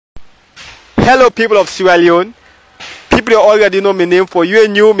Hello, people of Sierra Leone. People already know my name. For you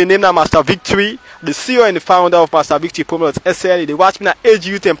and you, my name is Master Victory, the CEO and the founder of Master Victory Promote SL. They watch me at Age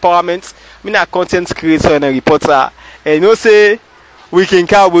Youth Empowerment. Me a content creator and a reporter. And you know, say we can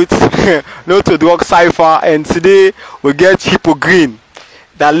come with no to drug Cypher. And today we get Chipo Green,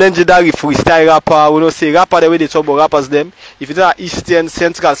 that legendary freestyle rapper. We know say rapper the way they talk about rappers them. If you know Eastern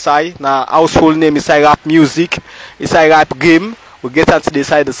Central side, now household name is rap music, it's a rap game. We get into the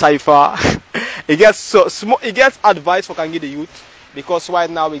side the Cypher. It gets so small. It gets advice for can give the youth, because right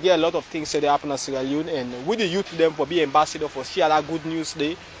now we get a lot of things that happen in Sierra Leone, and with the youth them for be ambassador for share that good news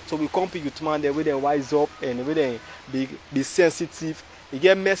day. So we come to youth man there with them wise up and with them be sensitive. You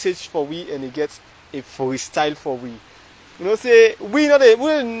get message for we and you get a freestyle for we. You know, say we know we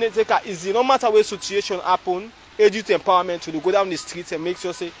don't take it easy. No matter what situation happen, Age Youth Empowerment to go down the streets and make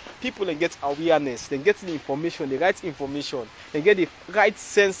sure say people can get awareness, they get the information, the right information, they get the right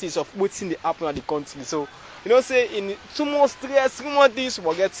senses of what's in the happen at the country. So you know, say in too much stress, too much this,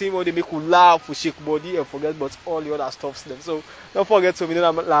 forget him, or they make you laugh, for shake body, and forget about all the other stuff. So don't forget to me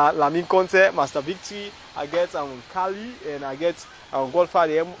la main content, Master Victory. I get Kali, and I get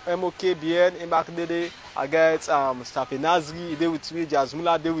Godfather MOK BN, Mbakdede. I get Staffy Nazri, they with me,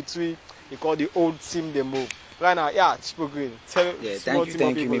 Jazmula, they with me. They call the old team they move. Right now, yeah, Chipo Green.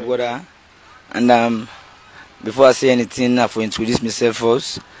 Thank you, my brother. And before I say anything, I have to introduce myself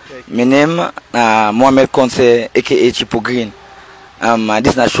first. My name Mohamed Conte, aka Chipo Green.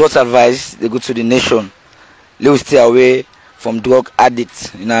 This is a short advice. They go to the nation. Let's stay away from drug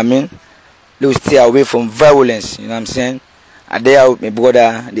addicts. You know what I mean? Let's stay away from violence. You know what I'm saying? I there with my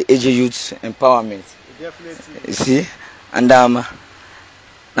brother, the Age Youth Empowerment. Definitely. You see? And now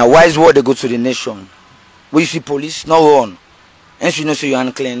wise word they go to the nation. When you see police, not run. And you know so you're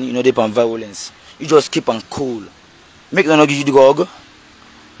unclean, you know they pan violence. You just keep on cool. Make them not give you the drug,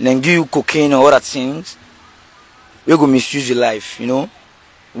 then give you cocaine or other things. We go misuse your life, you know.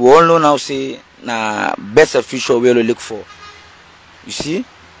 We all know now say na better future we all look for. You see?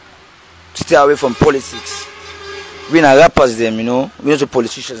 Stay away from politics. We not rappers them, you know. We not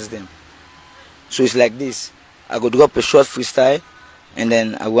politicians them. So it's like this. I go drop a short freestyle and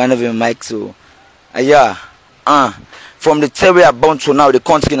then I go hand over my mic to from the time we are born to now, the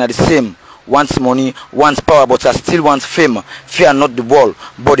country are the same. Wants money, wants power, but I still want fame. Fear not the world,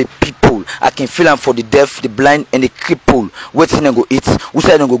 but the people. I can feel them for the deaf, the blind, and the crippled. Waiting and go eat. Who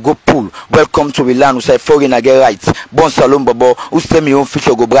said go pool? Welcome to the land. Who said foreign I get right. Born salon babo. Who say me own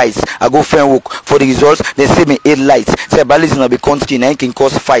future go bright. I go fair work for the results. They say me 8 lights. Say balism of the country and can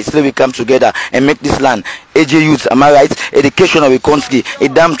cause fights. Let we come together and make this land. AJ youth, am I right? Education of the country, a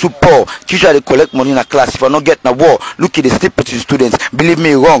damn too poor. Teacher they collect money in a class. If I not get na war, look at the stupid students. Believe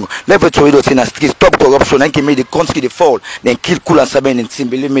me wrong. Level to in a street, stop corruption, and can make the country the fall. Then kill cool and Saben and team.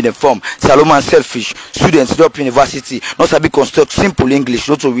 Believe me, the form. Salomon selfish. Students drop university. Not a big construct simple English,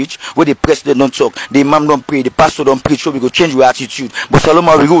 not to reach where the president don't talk, the imam don't pray, the pastor don't preach, so we go change your attitude. But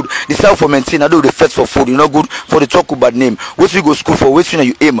Salomon we good. The self for maintain, I do the fest for food, you know good for the talk about name. What you go school for, what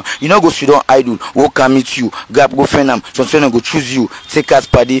you aim. You know go sit down idle, walk and meet you, grab go friend them, some go choose you, take us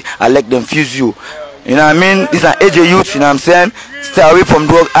party, I like them fuse you. You know what I mean? These are AJ youth, you know what I'm saying? Stay away from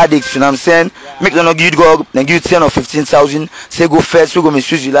drug addicts, you know what I'm saying? Make them not give you drug, then give you 10 or 15,000. Say go first, so go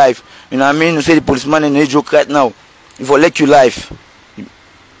misuse your life. You know what I mean? You say the policeman in a joke right now. If I let you life,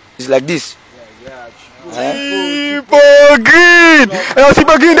 it's like this. Chipo Green!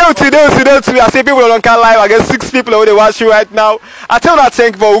 Chipo Green, they I say people don't live. I get 6 people who they watch you right now. I tell you that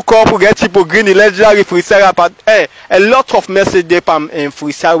thank for who come who get Chipo Green, the legendary freestyle rapper. A lot of message they pam in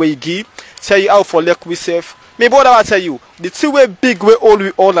freestyle where you give. Tell you how for luck we safe. Me brother I tell you, the 2 way big way all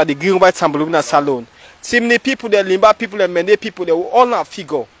we all are the green white and blue salon. See many people, the limba people, and many people they will all not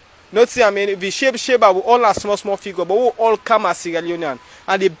figure. Not see I mean we shape we all are small figure, but we all come as Sierra Leonean.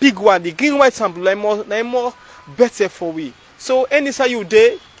 And the big one, the green white and blue, more better for we. So any say you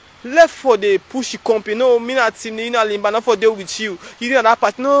day, left for the pushy company. No, me not team, you know limba, not for deal with you. You know that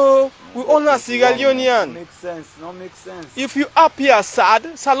part. No, we all are Sierra Leonean. Makes sense, no make sense. If you happy or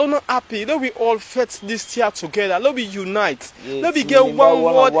sad, Salon not happy. Let we all fit this year together. Let we unite. Yeah, let we get one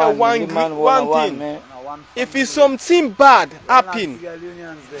word and one thing. Man. If it's something bad happen,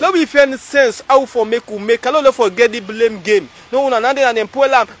 let me find sense how for make. I don't forget the blame game. No, another than them pull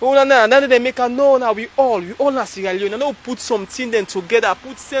up. No, another they make a no. Now we all are Sierra Leone. Now put something then together,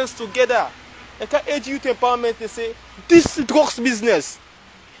 put sense together. Like Age Youth Empowerment, they say this drugs business.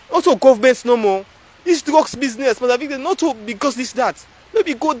 Also governments no more. This drugs business, but I think not to because this that. Let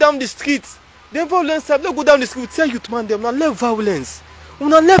me go down the streets. Then violence. Let go down the street. Tell youth man them not left violence. We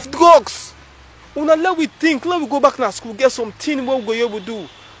not left drugs. Let we think, let we go back to school, get something what we go able to do.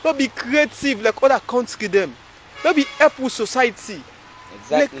 Don't be creative like other country them. Don't be help with society.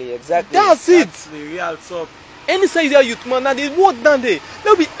 Exactly, exactly. That's it. That's the real top. Any side there youth man, now they work down there.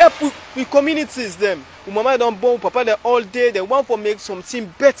 Don't be help with communities them. Mama don't born, papa they all day. They want to make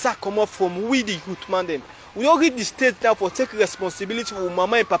something better come up from we the youth man them. We don't read the state now for take responsibility for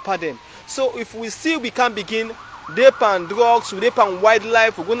mama and papa them. So if we see we can begin, they pan drugs, they pan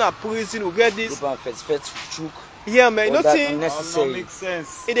wildlife, we're gonna prison, we get this. They pan fetch chook. Yeah, man, you know what unnecessary. Makes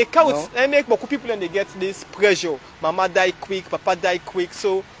sense. It they count and make more people and they get this pressure. Mama die quick, papa die quick.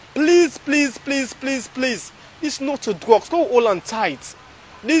 So please, please, please, please, please. It's not to drugs, don't hold on tight.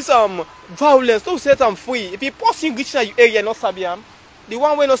 This violence, don't set them free. If you person reach your area, not Sabiam, the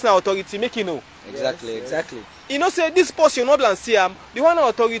one way not authority, make you know. Exactly, yes, exactly. You know, say this person not and see the one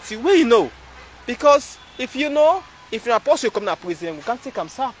authority, where you know. Because if you know, if you're a person come to prison, we can't take them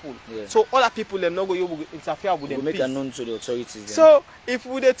sample. Yeah. So other people them not go you interfere with them. We make a known to the authorities. Then. So if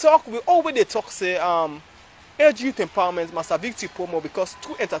we they talk, we always they talk say age youth empowerment, Master Victory promo because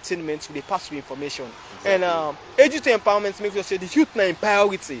through entertainment they pass through information. Exactly. And age youth empowerment makes us say the youth now in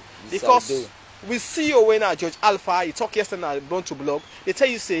priority. Because we see you when George Alpha, he talk yesterday I born to blog, they tell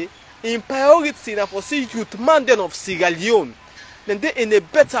you say in priority now for see youth man then of Sierra Leone, then they in a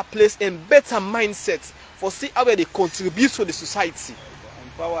better place and better mindset for see how they contribute to the society.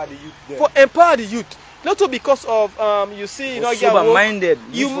 Empower the youth there. For empower the youth. Not only because of you see you know sober minded.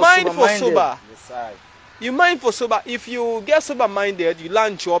 You mind for sober. You mind for sober. If you get sober minded, you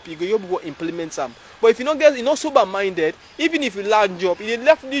learn job, you go implement some. But if you don't get sober minded, even if you learn job, you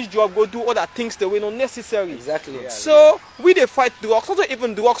left this job, go do other things that were not necessary. Exactly. Yeah, so we they fight drugs. Not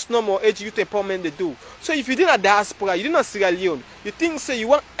even drugs no more age youth empowerment they do. So if you did a diaspora, you did not Sierra Leone, you think say you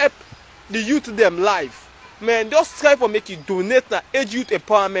want help the youth them life. Man, just try to make you donate na age youth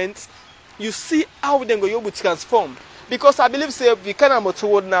empowerment. You see how them go able to transform. Because I believe say we can have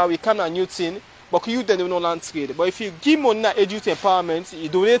toward now, we can a new thing. But you then no land trade. But if you give money to youth empowerment, you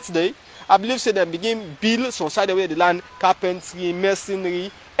donate today, I believe say them begin build some side where the land carpentry,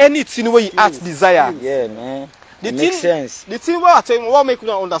 masonry, anything where you heart desire. Yeah, man. It makes sense. The thing where I tell you what make you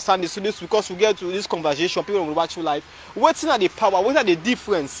understand this because we get to this conversation, people will watch you live. What's not the power? What are the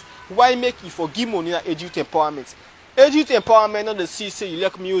difference? Why make you forgive money to youth empowerment? Youth empowerment not the say you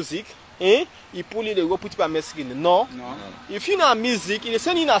like music. You pull it, they go put it by message. No. If you know music, you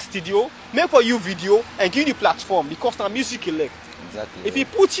send in a studio, make for you video and give you the platform because now music you like. Exactly. If you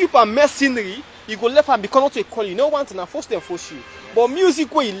put you by mercenary, you go left and become not a call. You know one thing and force them force you. But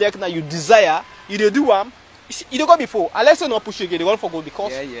music where you like now you desire, you do you don't go before. Unless you not push you again, they go for go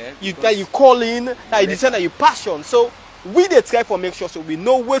because you call in, you decide that you passion. So we they try for make sure so we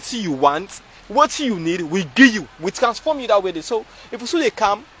know what you want, what you need, we give you, we transform you that way. So if we see they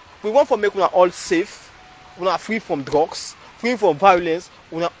come. We want to make us all safe, we are free from drugs, free from violence,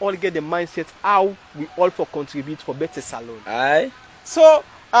 we all get the mindset how we all for contribute for better salon. Aye. So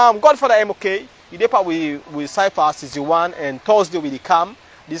Godfather MOK, you depart with Cypher season 1 and Thursday with the cam.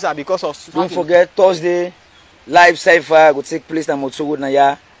 These are because of don't forget Thursday live Cypher will take place in Motsogo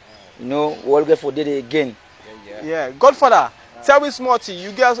Naya. You know, we'll get for day again. Yeah. Godfather. Tell me Smarty,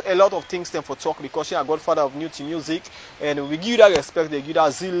 you guys a lot of things then for talk because you are Godfather of New to Music and we give you that respect, they give you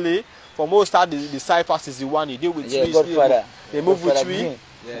that zeal. For most start the Cypher is the one you deal with Godfather. They move with me.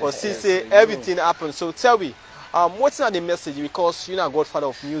 But see say everything happens. So tell me, what's not the message? Because you're not Godfather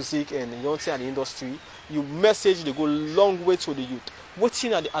of music and you don't say in the industry, you message they go long way to the youth. What's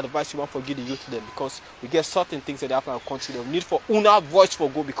in the advice you want for give the youth to them? Because we get certain things that they happen in our country. They need for una voice for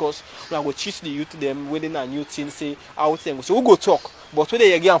go because we are going to teach the youth to them within a new thing, say out thing. So we go talk, but when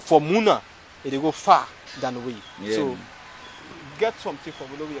they again for Muna, they go far than we. Yeah. So get something from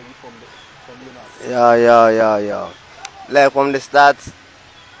where we from you now. Yeah. Like from the start,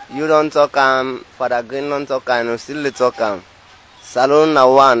 you don't talk Father Green don't talk and still they talk Salon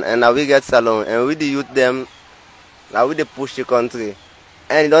now one and now we get salon and we the youth them. Now we they push the country,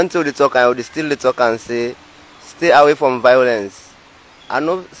 and you don't tell the talk and we still the talk and say, stay away from violence. I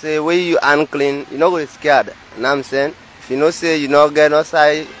know say where you unclean, you not going to scared. You know what I'm saying? If you know say you not get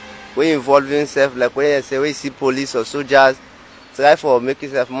outside, where you involve yourself like when you say where you see police or soldiers, try for make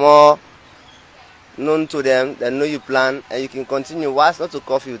yourself more known to them. They know you plan and you can continue. What's not to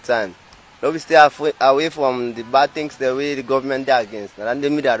coffee with time. Don't stay away from the bad things the way the government are against. And they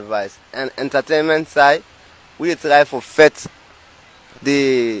need advice. And entertainment side. We try for fit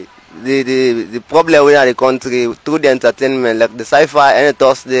the problem in the country through the entertainment, like the Cypher any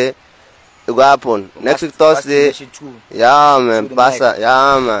Thursday, it will happen. Next week Thursday, yeah man,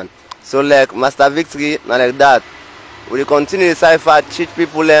 yeah man. So like Master Victory, not like that. We continue the Cypher, teach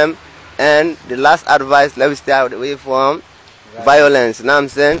people them, and the last advice, let me stay away from violence. You know what I'm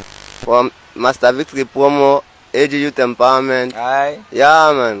saying? For Master Victory promo, AG Youth Empowerment. Aye.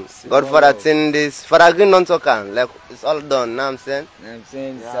 Yeah, man. God for that thing this. For that green don't talk on. Like it's all done. You know what I'm saying?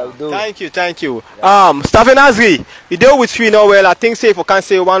 Thank you. Stephen Azri, we deal with you now. Well, I think say if I can't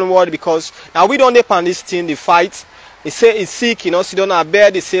say one word because now we don't depend on this thing, the fight. They say it's sick, you know, so don't have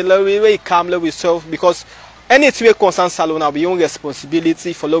bed. They say we calm, we solve because anything we concern Salon, our own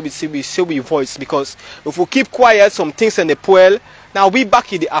responsibility for we say we voice because if we keep quiet, some things in the pool, now we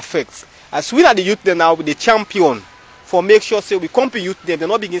back in the affects. As we are the youth, then now with the champion for make sure say we come to youth them, they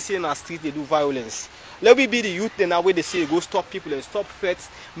not begin saying in our street they do violence. Let we be the youth then now where they say go stop people and stop threats,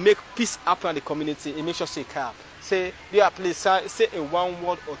 make peace happen in the community and make sure say calm. Say they are please say a one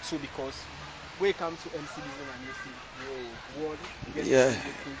word or two because we come to MC and you see word.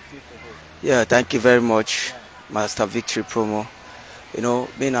 Yeah, thank you very much, Master Victory Promo. You know,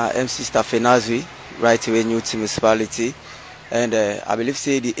 being our MC staff in Azwi, right away new to municipality. And I believe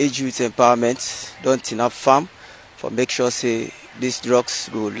say the age youth empowerment don't enough farm for make sure say these drugs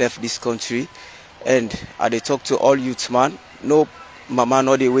go left this country. And I they talk to all youth man, no mama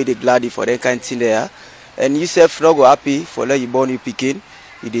no the way they glad for that kind of thing there. And you self not go happy for let you born you picking,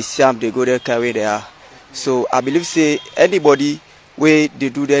 you they see they go there carry there. So I believe say anybody where they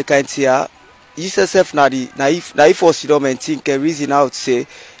do that kind of thing, you self na the naive for sidom and think a reason out say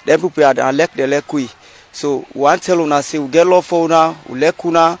them people are elect the lekui. So one tell una say we get love for una, we let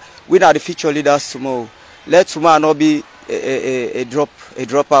una, we are the future leaders tomorrow. Let tomorrow not be a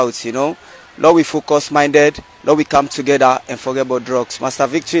drop out, you know. Now we focus minded, now we come together and forget about drugs. Master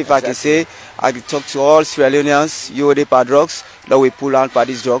Victory, if I can say, I can talk to all Sierra Leoneans, you they par drugs, now we pull out by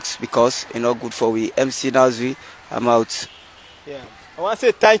these drugs because it's not good for we. MC Nazri, I'm out. Yeah. I want to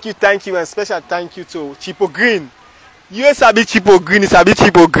say thank you and special thank you to Chipo Green. You sabi Chipo Green, sabi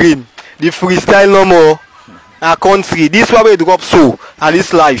Chipo Green. The freestyle no more. Our country. This one we drop so and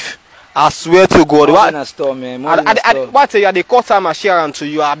this life. I swear to God. What say the cut time I share and to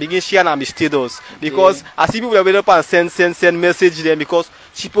you, I begin sharing and status because I see people will up and send message them because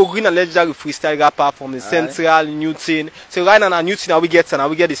Chipo Green and legendary freestyle rapper from the Central New Thing. So right now New Thing we get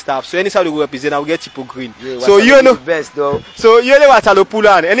the stuff. So anytime we represent, we get Chipo Green. Yeah, so you know best though. So you know what I pull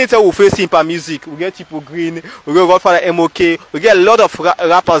on. Anytime we face simple music, we get Chipo Green, we go Godfather MOK, we get a lot of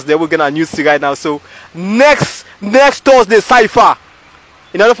rappers there we're gonna New Thing right now. So next Thursday Cypher.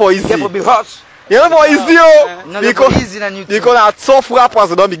 In order for easy. Yeah, be hot. In order for easy, because our tough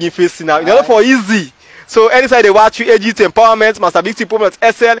rappers don't begin facing now. In order for easy. So anytime they watch you, AG Youth Empowerment, Master Victory Promo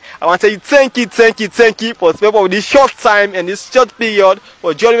SL, I want to tell you thank you for spending this short time and this short period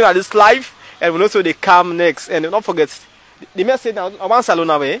for joining me at this live. And we know so they come next. And don't forget, the message now one salon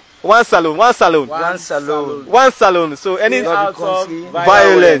away. One salon. So any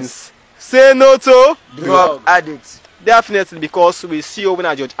violence. Say no to drug addicts. Definitely, because we see when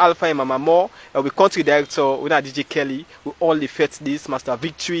I Judge Alpha and Mama Moore, and we country director, when I DJ Kelly, we all defeat this Master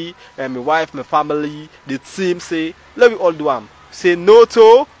Victory, and my wife, my family, the team say, let me all do them. Say no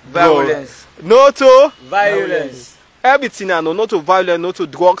to violence. No to violence. Everything I know, no to violence, no to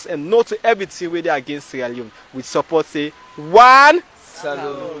drugs, and no to everything where they are against Sierra Leone. We support say one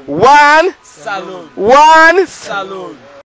salon.